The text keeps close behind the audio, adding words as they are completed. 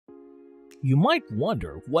You might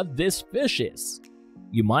wonder what this fish is.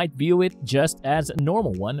 You might view it just as a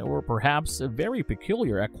normal one or perhaps a very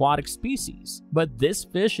peculiar aquatic species, but this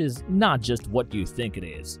fish is not just what you think it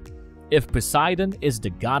is. If Poseidon is the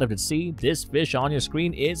god of the sea, this fish on your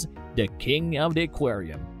screen is the king of the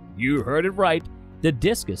aquarium. You heard it right, the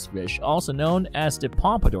discus fish, also known as the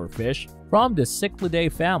pompadour fish from the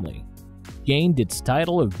Cichlidae family, gained its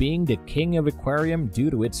title of being the king of aquarium due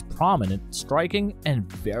to its prominent, striking,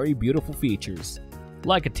 and very beautiful features.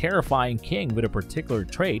 Like a terrifying king with a particular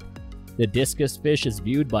trait, the discus fish is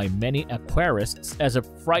viewed by many aquarists as a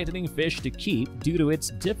frightening fish to keep due to its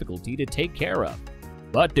difficulty to take care of.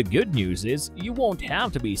 But the good news is, you won't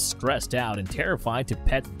have to be stressed out and terrified to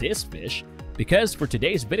pet this fish, because for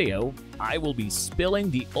today's video, I will be spilling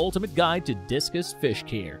the ultimate guide to DIscus Fish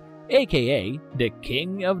Care, aka the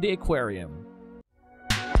King of the Aquarium.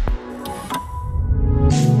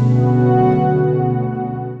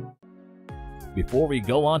 Before we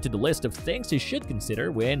go on to the list of things you should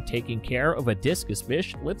consider when taking care of a discus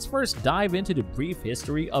fish, let's first dive into the brief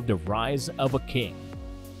history of the rise of a king.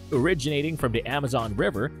 Originating from the Amazon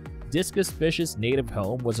River, discus fish's native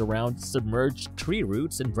home was around submerged tree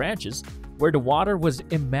roots and branches where the water was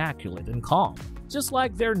immaculate and calm, just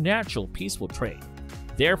like their natural peaceful trait.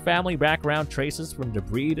 Their family background traces from the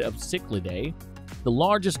breed of Cichlidae, the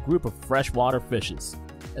largest group of freshwater fishes.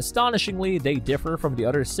 Astonishingly, they differ from the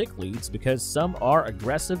other cichlids because some are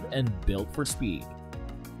aggressive and built for speed.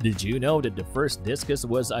 Did you know that the first discus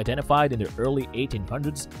was identified in the early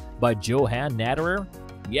 1800s by Johann Natterer?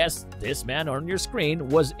 Yes, this man on your screen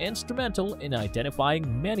was instrumental in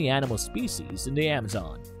identifying many animal species in the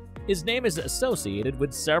Amazon. His name is associated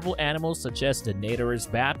with several animals such as the Natterer's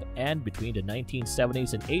bat, and between the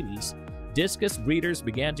 1970s and 80s, discus breeders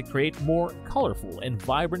began to create more colorful and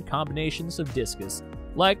vibrant combinations of discus,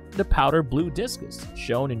 like the powder blue discus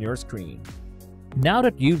shown in your screen. Now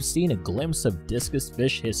that you've seen a glimpse of discus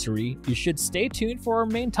fish history, you should stay tuned for our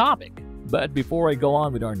main topic. But before I go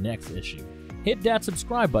on with our next issue, hit that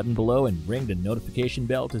subscribe button below and ring the notification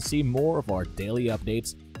bell to see more of our daily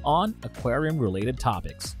updates on aquarium-related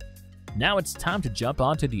topics. Now it's time to jump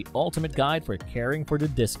onto the ultimate guide for caring for the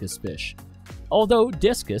discus fish. Although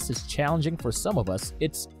discus is challenging for some of us,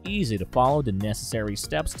 it's easy to follow the necessary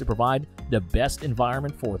steps to provide the best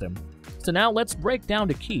environment for them. So now let's break down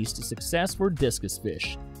the keys to success for discus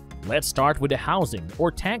fish. Let's start with the housing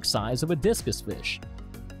or tank size of a discus fish.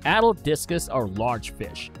 Adult discus are large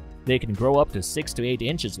fish. They can grow up to 6 to 8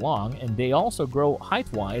 inches long, and they also grow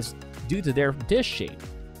height-wise due to their dish shape.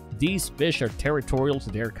 These fish are territorial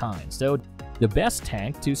to their kind, so the best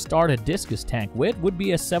tank to start a discus tank with would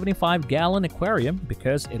be a 75-gallon aquarium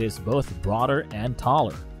because it is both broader and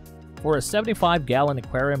taller. For a 75-gallon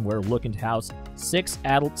aquarium, we're looking to house 6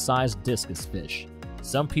 adult-sized discus fish.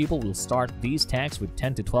 Some people will start these tanks with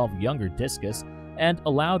 10 to 12 younger discus and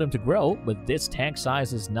allow them to grow, but this tank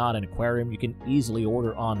size is not an aquarium you can easily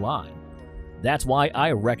order online. That's why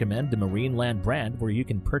I recommend the Marineland brand, where you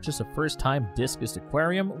can purchase a first-time discus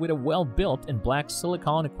aquarium with a well-built and black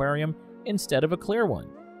silicone aquarium instead of a clear one.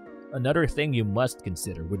 Another thing you must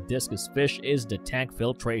consider with discus fish is the tank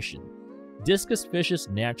filtration. Discus fish's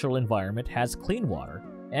natural environment has clean water,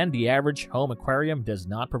 and the average home aquarium does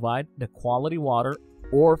not provide the quality water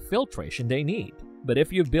or filtration they need. But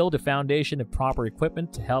if you build a foundation of proper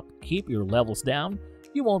equipment to help keep your levels down,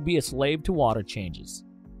 you won't be a slave to water changes.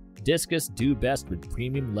 Discus do best with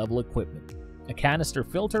premium level equipment. A canister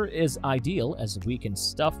filter is ideal, as we can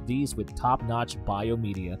stuff these with top-notch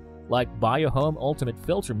biomedia like BioHome Ultimate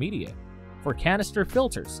Filter Media. For canister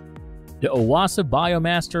filters, the Owasa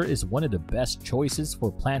Biomaster is one of the best choices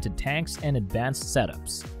for planted tanks and advanced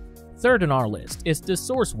setups. Third on our list is the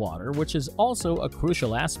source water, which is also a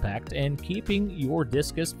crucial aspect in keeping your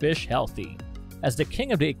discus fish healthy. As the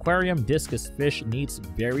king of the aquarium, discus fish needs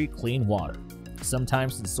very clean water.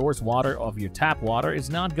 Sometimes the source water of your tap water is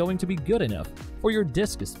not going to be good enough for your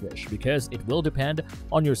discus fish because it will depend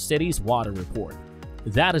on your city's water report.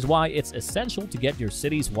 That is why it's essential to get your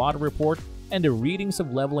city's water report and the readings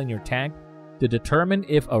of level in your tank to determine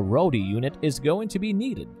if a Rhody unit is going to be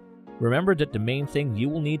needed. Remember that the main thing you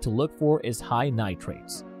will need to look for is high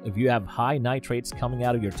nitrates. If you have high nitrates coming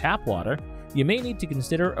out of your tap water, you may need to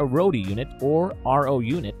consider a Rhody unit or RO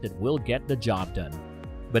unit that will get the job done.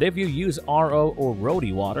 But if you use RO or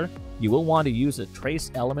Rhody water, you will want to use a trace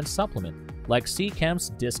element supplement like Seachem's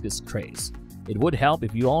Discus Trace. It would help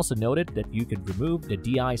if you also noted that you could remove the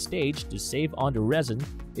DI stage to save on the resin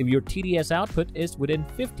if your TDS output is within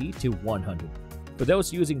 50 to 100. For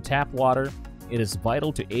those using tap water, it is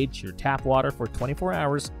vital to age your tap water for 24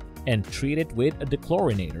 hours and treat it with a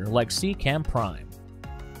dechlorinator like Seachem Prime.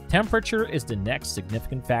 Temperature is the next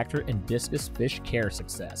significant factor in DIscus Fish Care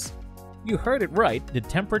success. You heard it right, the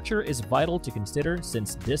temperature is vital to consider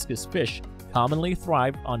since DIscus fish commonly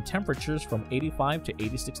thrive on temperatures from 85 to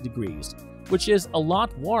 86 degrees, which is a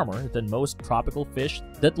lot warmer than most tropical fish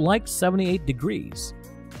that like 78 degrees.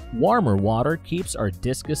 Warmer water keeps our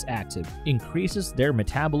DIscus active, increases their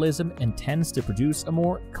metabolism, and tends to produce a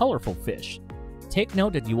more colorful fish. Take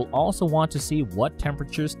note that you will also want to see what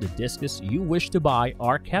temperatures the DIscus you wish to buy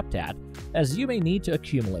are kept at, as you may need to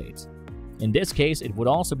accumulate. In this case, it would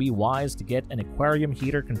also be wise to get an aquarium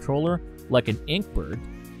heater controller like an Inkbird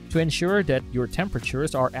to ensure that your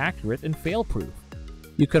temperatures are accurate and fail-proof.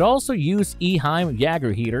 You could also use Eheim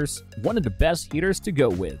Jaeger heaters, one of the best heaters to go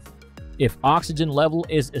with. If oxygen level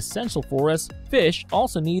is essential for us, fish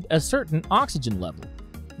also need a certain oxygen level.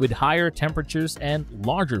 With higher temperatures and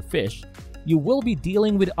larger fish, you will be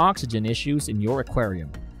dealing with oxygen issues in your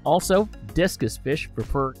aquarium. Also, DIscus fish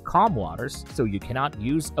prefer calm waters, so you cannot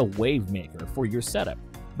use a wave maker for your setup,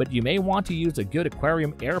 but you may want to use a good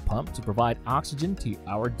aquarium air pump to provide oxygen to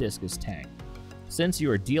our DIscus tank. Since you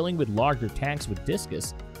are dealing with larger tanks with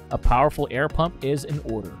DIscus, a powerful air pump is in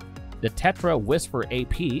order. The Tetra Whisper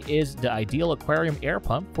AP is the ideal aquarium air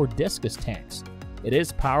pump for DIscus tanks. It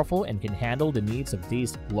is powerful and can handle the needs of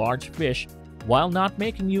these large fish while not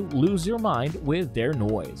making you lose your mind with their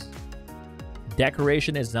noise.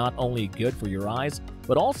 Decoration is not only good for your eyes,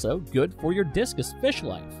 but also good for your DIscus fish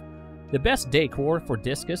life. The best decor for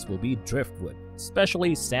DIscus will be driftwood,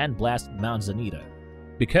 especially sandblast manzanita,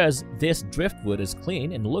 because this driftwood is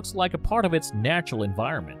clean and looks like a part of its natural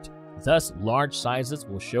environment. Thus, large sizes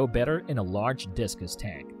will show better in a large DIscus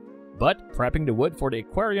tank. But prepping the wood for the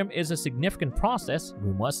aquarium is a significant process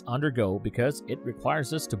we must undergo because it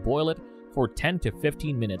requires us to boil it for 10 to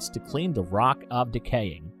 15 minutes to clean the rock of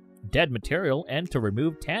decaying, dead material, and to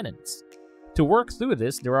remove tannins. To work through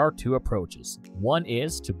this, there are two approaches. One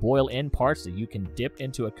is to boil in parts that you can dip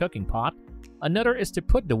into a cooking pot. Another is to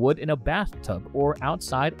put the wood in a bathtub or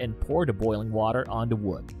outside and pour the boiling water on the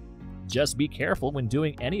wood. Just be careful when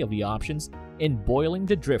doing any of the options in boiling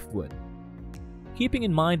the driftwood. Keeping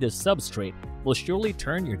in mind the substrate will surely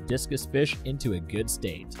turn your DIscus fish into a good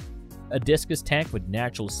state. A DIscus tank with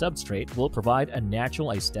natural substrate will provide a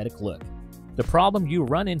natural aesthetic look. The problem you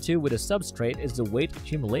run into with a substrate is the weight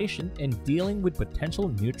accumulation and dealing with potential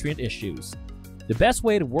nutrient issues. The best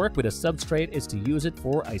way to work with a substrate is to use it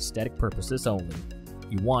for aesthetic purposes only.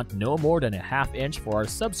 You want no more than a ½ inch for our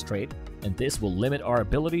substrate, and this will limit our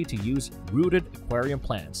ability to use rooted aquarium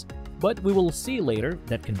plants. But we will see later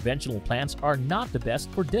that conventional plants are not the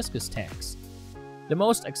best for DIscus tanks. The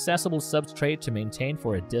most accessible substrate to maintain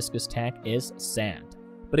for a DIscus tank is sand.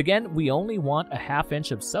 But again, we only want a ½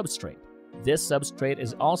 inch of substrate. This substrate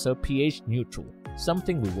is also pH neutral,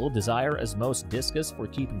 something we will desire as most DIscus for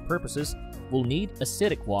keeping purposes will need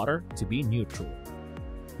acidic water to be neutral.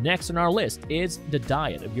 Next on our list is the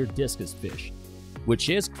diet of your DIscus fish, which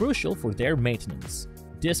is crucial for their maintenance.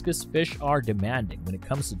 DIscus fish are demanding when it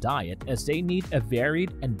comes to diet as they need a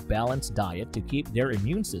varied and balanced diet to keep their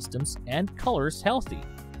immune systems and colors healthy.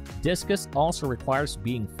 DIscus also requires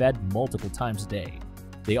being fed multiple times a day.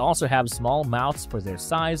 They also have small mouths for their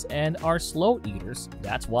size and are slow eaters.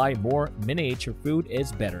 That's why more miniature food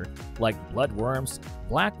is better, like bloodworms,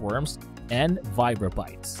 blackworms, and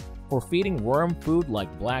vibrobites. For feeding worm food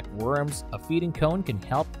like blackworms, a feeding cone can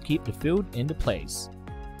help keep the food into place.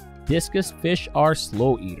 DIscus fish are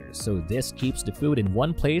slow eaters, so this keeps the food in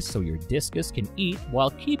one place so your DIscus can eat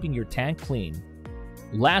while keeping your tank clean.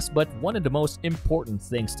 Last but one of the most important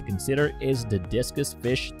things to consider is the DIscus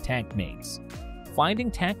fish tank mates.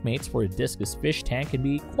 Finding tank mates for a DIscus fish tank can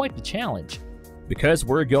be quite the challenge. Because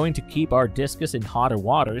we're going to keep our DIscus in hotter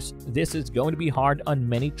waters, this is going to be hard on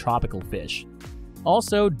many tropical fish.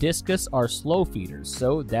 Also, DIscus are slow feeders,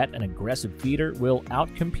 so that an aggressive feeder will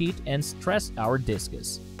outcompete and stress our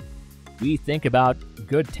DIscus. We think about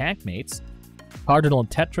good tank mates, cardinal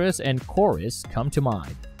tetras and choris come to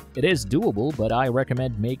mind. It is doable, but I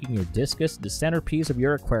recommend making your DIscus the centerpiece of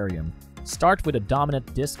your aquarium. Start with a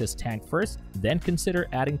dominant DIscus tank first, then consider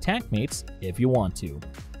adding tank mates if you want to.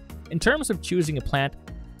 In terms of choosing a plant,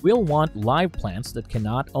 we'll want live plants that can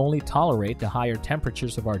not only tolerate the higher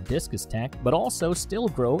temperatures of our DIscus tank, but also still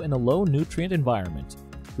grow in a low nutrient environment.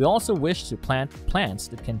 We also wish to plant plants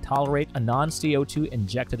that can tolerate a non-CO2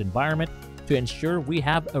 injected environment to ensure we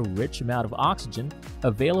have a rich amount of oxygen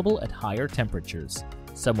available at higher temperatures.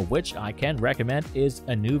 Some of which I can recommend is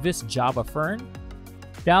Anuvis java fern,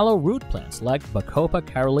 shallow root plants like Bacopa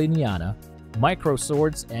caroliniana,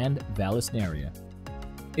 microswords, and Vallisneria.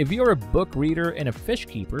 If you're a book reader and a fish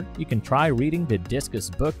keeper, you can try reading the DIscus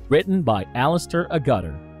book written by Alistair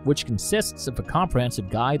Agutter. which consists of a comprehensive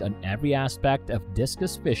guide on every aspect of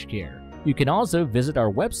DIscus Fish Care. You can also visit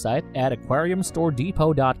our website at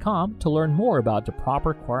aquariumstoredepot.com to learn more about the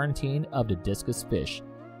proper quarantine of the discus fish,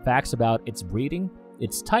 facts about its breeding,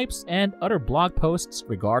 its types, and other blog posts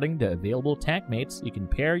regarding the available tank mates you can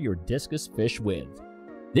pair your discus fish with.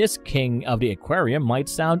 This king of the aquarium might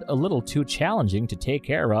sound a little too challenging to take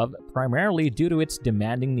care of, primarily due to its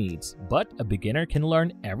demanding needs, but a beginner can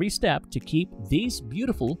learn every step to keep these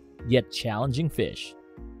beautiful yet challenging fish.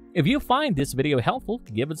 If you find this video helpful,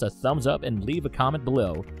 give us a thumbs up and leave a comment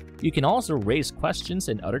below. You can also raise questions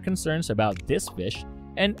and other concerns about this fish,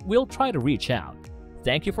 and we'll try to reach out.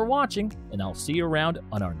 Thank you for watching, and I'll see you around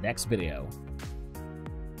on our next video.